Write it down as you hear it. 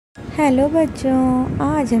Hello बच्चों,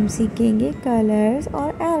 आज हम सीखेंगे कलर्स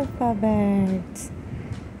और अल्फ़ाबेट्स।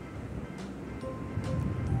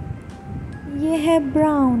 ये है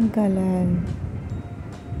ब्राउन कलर,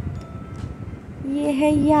 ये है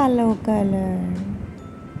येलो कलर,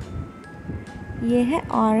 ये है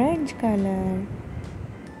ऑरेंज कलर,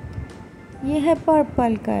 ये है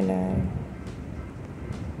पर्पल कलर,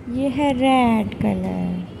 ये है रेड कलर,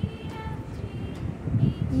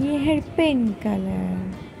 ये है पिंक कलर,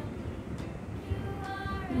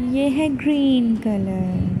 ये है ग्रीन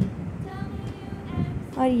कलर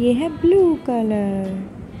और ये है ब्लू कलर।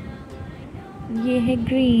 ये है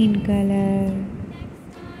ग्रीन कलर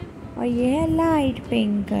और ये है लाइट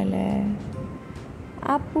पिंक कलर।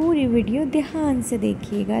 आप पूरी वीडियो ध्यान से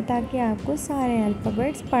देखिएगा ताकि आपको सारे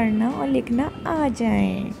अल्फ़ाबेट्स पढ़ना और लिखना आ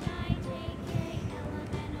जाएं।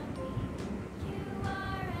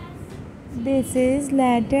 This is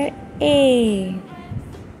letter A.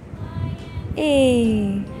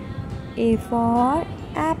 A for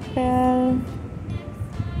apple.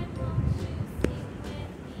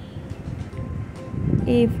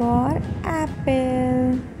 A for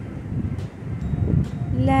apple.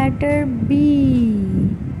 Letter B.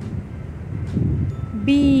 B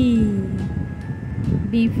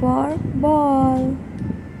for ball.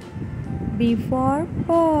 B for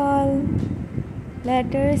ball.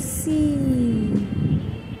 Letter C.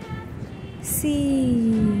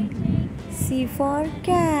 C for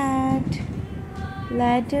cat.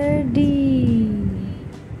 Letter D.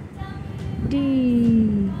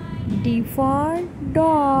 D for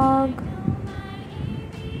dog.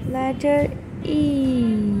 Letter E.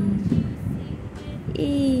 E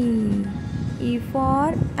for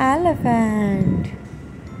elephant.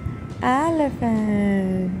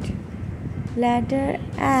 Letter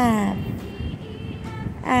F.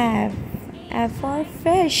 F for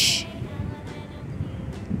fish.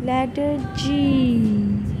 Letter G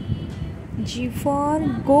for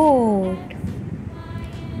goat.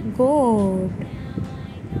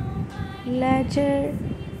 Letter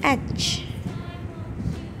H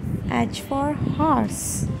for horse.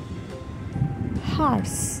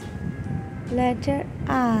 Letter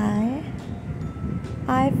I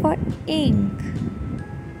for ink.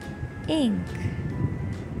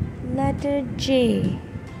 Letter J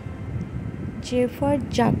for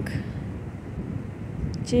jug.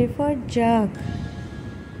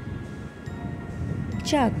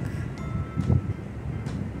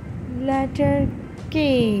 Letter K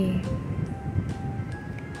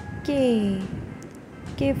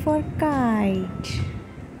for kite.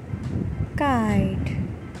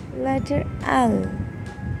 Letter L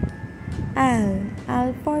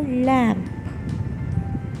for lamp.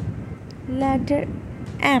 Letter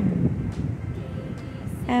M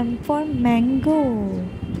for mango.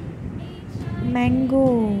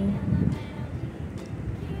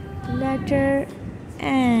 Letter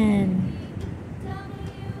N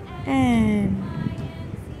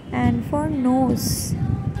for nose.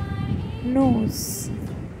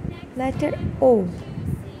 Letter O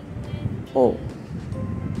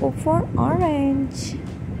for orange.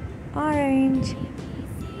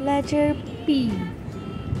 Letter P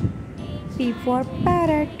for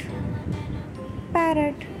parrot.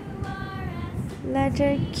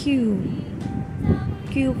 Letter Q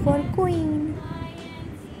for queen.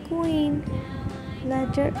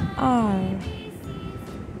 Letter R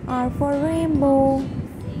for rainbow.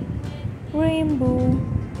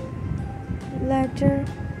 Letter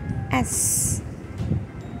S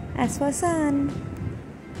for sun.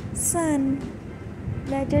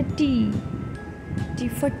 Letter T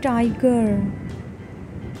for tiger.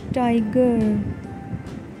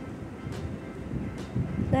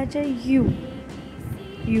 Letter U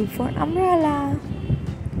for umbrella.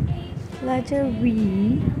 Letter V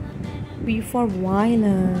for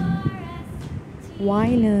violin.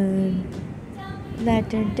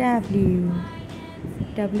 Letter W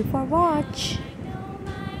for watch.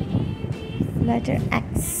 Letter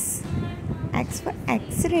X for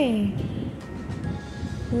X-ray.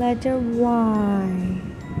 Letter Y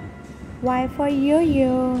for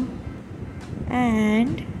yo-yo.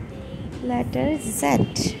 And letter Z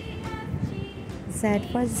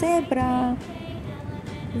for zebra.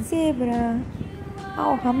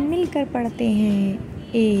 आओ हम मिलकर पढ़ते हैं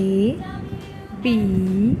A B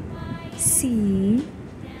C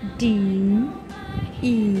D E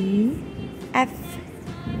F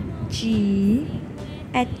G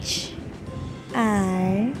H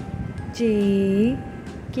I J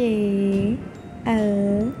K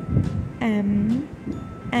L M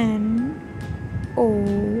N O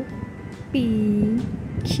P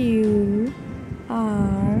Q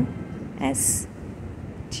R S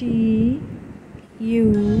T G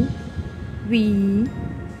U V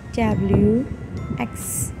W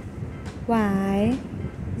X Y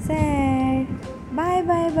Z। Bye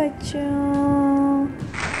bye बच्चों।